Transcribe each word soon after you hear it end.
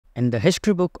In the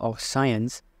history book of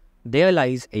science, there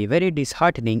lies a very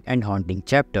disheartening and haunting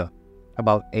chapter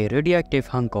about a radioactive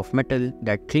hunk of metal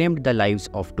that claimed the lives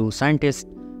of two scientists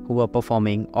who were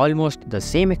performing almost the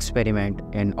same experiment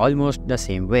in almost the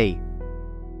same way.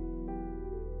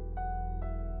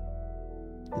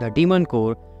 The demon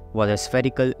core was a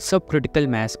spherical subcritical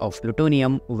mass of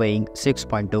plutonium weighing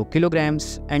 6.2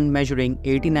 kilograms and measuring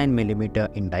 89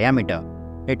 mm in diameter.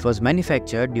 It was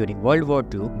manufactured during World War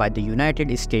II by the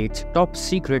United States'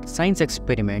 top-secret science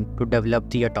experiment to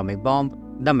develop the atomic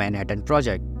bomb, the Manhattan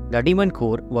Project. The demon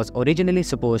core was originally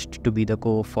supposed to be the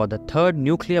core for the third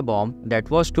nuclear bomb that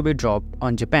was to be dropped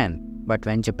on Japan, but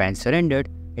when Japan surrendered,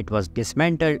 it was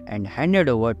dismantled and handed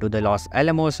over to the Los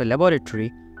Alamos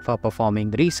Laboratory for performing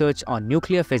research on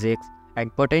nuclear physics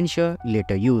and potential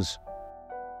later use.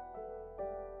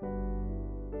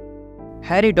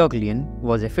 Harry Daghlian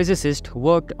was a physicist who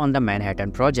worked on the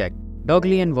Manhattan Project.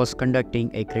 Daghlian was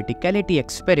conducting a criticality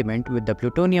experiment with the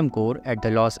plutonium core at the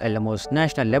Los Alamos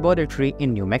National Laboratory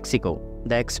in New Mexico.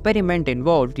 The experiment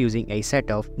involved using a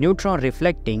set of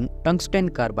neutron-reflecting tungsten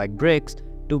carbide bricks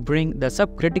to bring the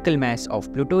subcritical mass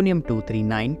of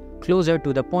plutonium-239 closer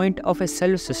to the point of a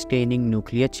self-sustaining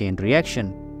nuclear chain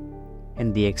reaction.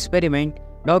 In the experiment,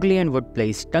 Daghlian would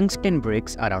place tungsten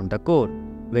bricks around the core,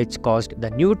 which caused the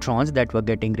neutrons that were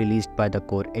getting released by the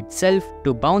core itself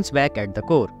to bounce back at the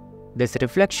core. This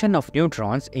reflection of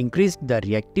neutrons increased the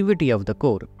reactivity of the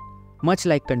core, much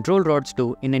like control rods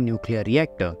do in a nuclear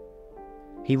reactor.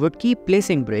 He would keep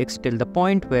placing bricks till the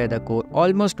point where the core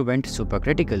almost went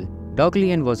supercritical.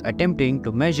 Daghlian was attempting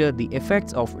to measure the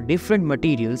effects of different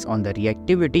materials on the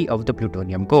reactivity of the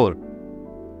plutonium core.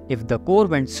 If the core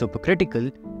went supercritical,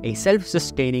 a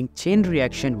self-sustaining chain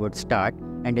reaction would start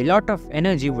and a lot of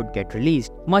energy would get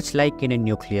released, much like in a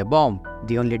nuclear bomb.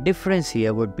 The only difference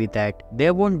here would be that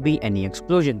there won't be any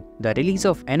explosion. The release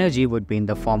of energy would be in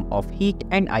the form of heat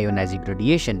and ionizing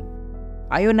radiation.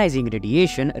 Ionizing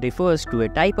radiation refers to a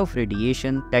type of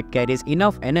radiation that carries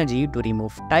enough energy to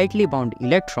remove tightly bound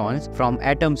electrons from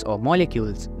atoms or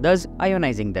molecules, thus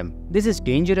ionizing them. This is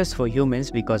dangerous for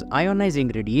humans because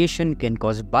ionizing radiation can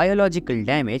cause biological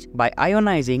damage by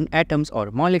ionizing atoms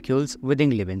or molecules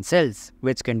within living cells,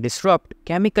 which can disrupt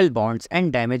chemical bonds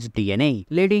and damage DNA,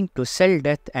 leading to cell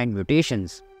death and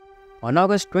mutations. On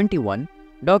August 21,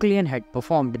 Daghlian had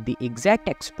performed the exact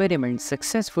experiment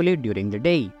successfully during the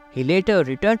day. He later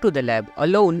returned to the lab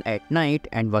alone at night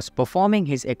and was performing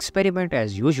his experiment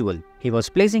as usual. He was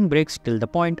placing bricks till the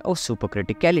point of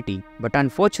supercriticality, but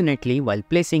unfortunately, while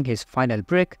placing his final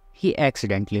brick, he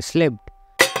accidentally slipped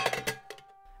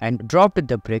and dropped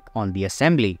the brick on the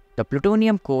assembly. The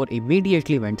plutonium core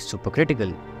immediately went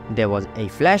supercritical. There was a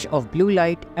flash of blue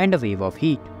light and a wave of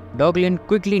heat. Daghlian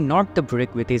quickly knocked the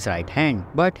brick with his right hand,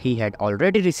 but he had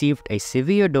already received a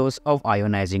severe dose of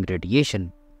ionizing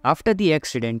radiation. After the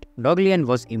accident, Daghlian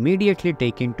was immediately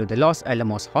taken to the Los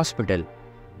Alamos hospital.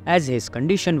 As his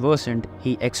condition worsened,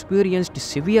 he experienced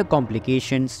severe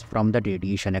complications from the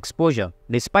radiation exposure.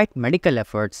 Despite medical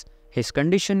efforts, his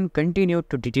condition continued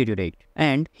to deteriorate,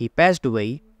 and he passed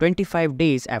away 25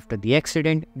 days after the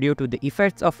accident due to the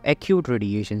effects of acute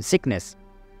radiation sickness.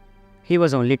 He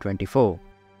was only 24.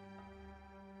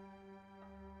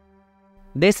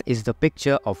 This is the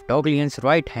picture of Daghlian's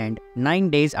right hand 9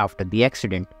 days after the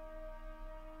accident.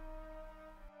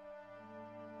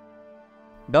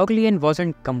 Daghlian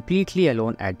wasn't completely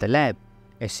alone at the lab.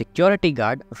 A security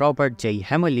guard, Robert J.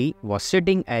 Hammerly, was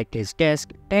sitting at his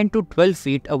desk 10 to 12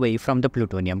 feet away from the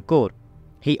plutonium core.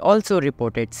 He also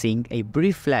reported seeing a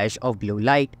brief flash of blue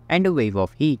light and a wave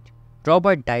of heat.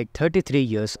 Robert died 33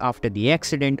 years after the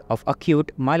accident of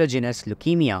acute myelogenous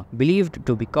leukemia, believed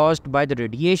to be caused by the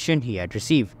radiation he had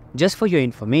received. Just for your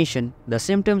information, the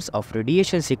symptoms of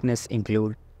radiation sickness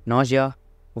include nausea,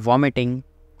 vomiting,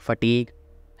 fatigue,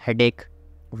 headache,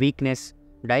 weakness,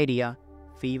 diarrhea,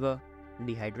 fever,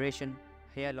 dehydration,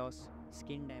 hair loss,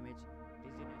 skin damage,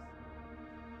 dizziness.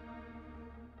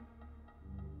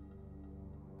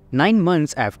 9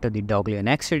 months after the Daghlian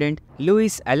accident,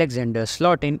 Louis Alexander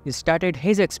Slotin started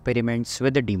his experiments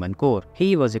with the demon core.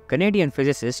 He was a Canadian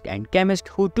physicist and chemist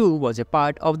who too was a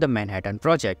part of the Manhattan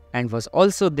Project and was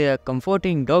also there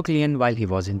comforting Daghlian while he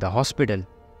was in the hospital.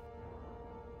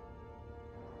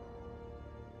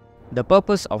 The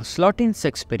purpose of Slotin's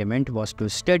experiment was to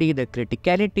study the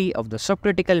criticality of the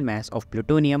subcritical mass of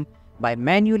plutonium by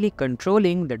manually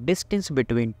controlling the distance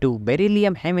between two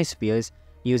beryllium hemispheres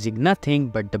using nothing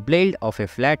but the blade of a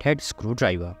flathead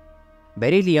screwdriver.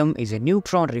 Beryllium is a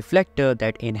neutron reflector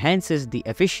that enhances the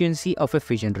efficiency of a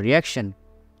fission reaction.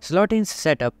 Slotin's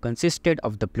setup consisted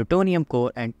of the plutonium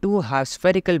core and two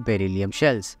half-spherical beryllium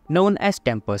shells, known as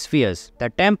temper spheres.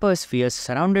 The temper spheres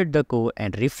surrounded the core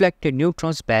and reflected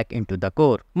neutrons back into the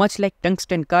core, much like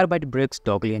tungsten carbide bricks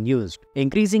Daghlian used,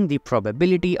 increasing the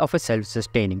probability of a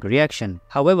self-sustaining reaction.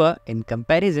 However, in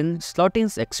comparison,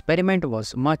 Slotin's experiment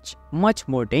was much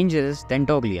more dangerous than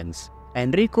Daghlian's.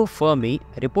 Enrico Fermi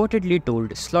reportedly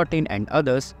told Slotin and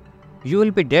others, "You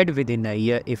will be dead within a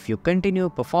year if you continue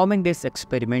performing this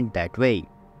experiment that way."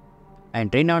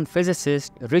 And renowned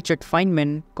physicist Richard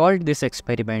Feynman called this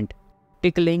experiment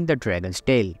tickling the dragon's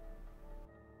tail.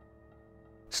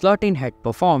 Slotin had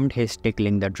performed his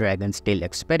tickling the dragon's tail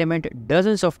experiment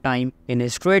dozens of times in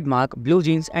his trademark blue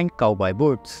jeans and cowboy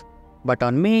boots. But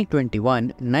on May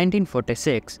 21,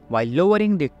 1946, while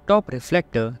lowering the top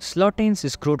reflector,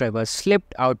 Slotin's screwdriver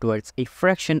slipped outwards a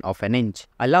fraction of an inch,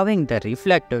 allowing the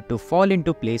reflector to fall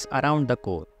into place around the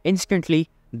core. Instantly,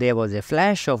 there was a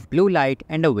flash of blue light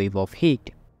and a wave of heat.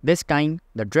 This time,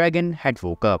 the dragon had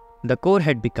woke up. The core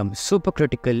had become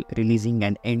supercritical, releasing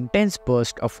an intense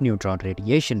burst of neutron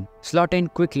radiation.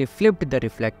 Slotin quickly flipped the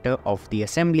reflector off the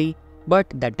assembly, but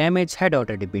the damage had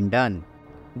already been done.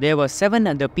 There were 7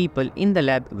 other people in the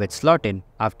lab with Slotin.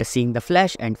 After seeing the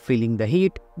flash and feeling the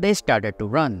heat, they started to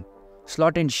run.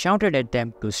 Slotin shouted at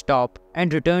them to stop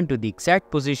and return to the exact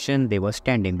position they were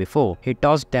standing before. He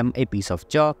tossed them a piece of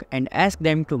chalk and asked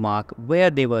them to mark where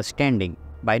they were standing.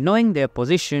 By knowing their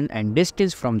position and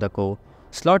distance from the core,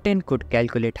 Slotin could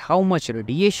calculate how much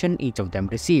radiation each of them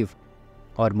received.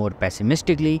 Or more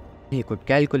pessimistically, he could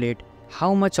calculate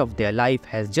how much of their life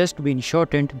has just been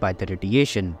shortened by the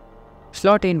radiation.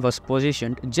 Slotin was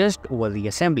positioned just over the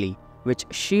assembly, which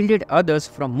shielded others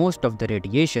from most of the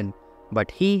radiation, but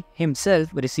he himself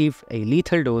received a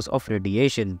lethal dose of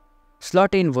radiation.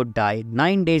 Slotin would die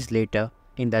 9 days later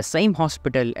in the same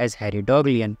hospital as Harry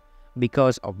Daghlian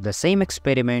because of the same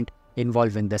experiment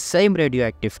involving the same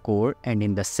radioactive core and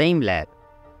in the same lab.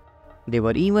 They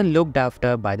were even looked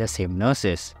after by the same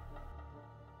nurses.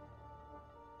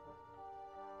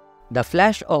 The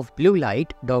flash of blue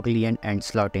light Daghlian and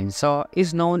Slotin saw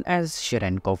is known as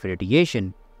Cherenkov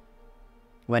radiation.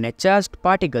 When a charged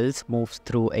particle moves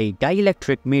through a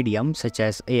dielectric medium such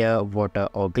as air, water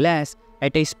or glass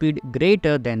at a speed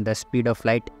greater than the speed of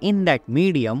light in that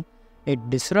medium, it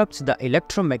disrupts the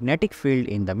electromagnetic field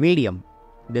in the medium.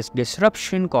 This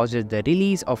disruption causes the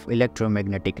release of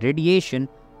electromagnetic radiation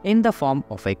in the form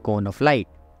of a cone of light.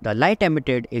 The light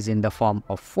emitted is in the form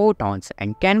of photons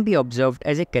and can be observed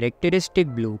as a characteristic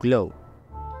blue glow.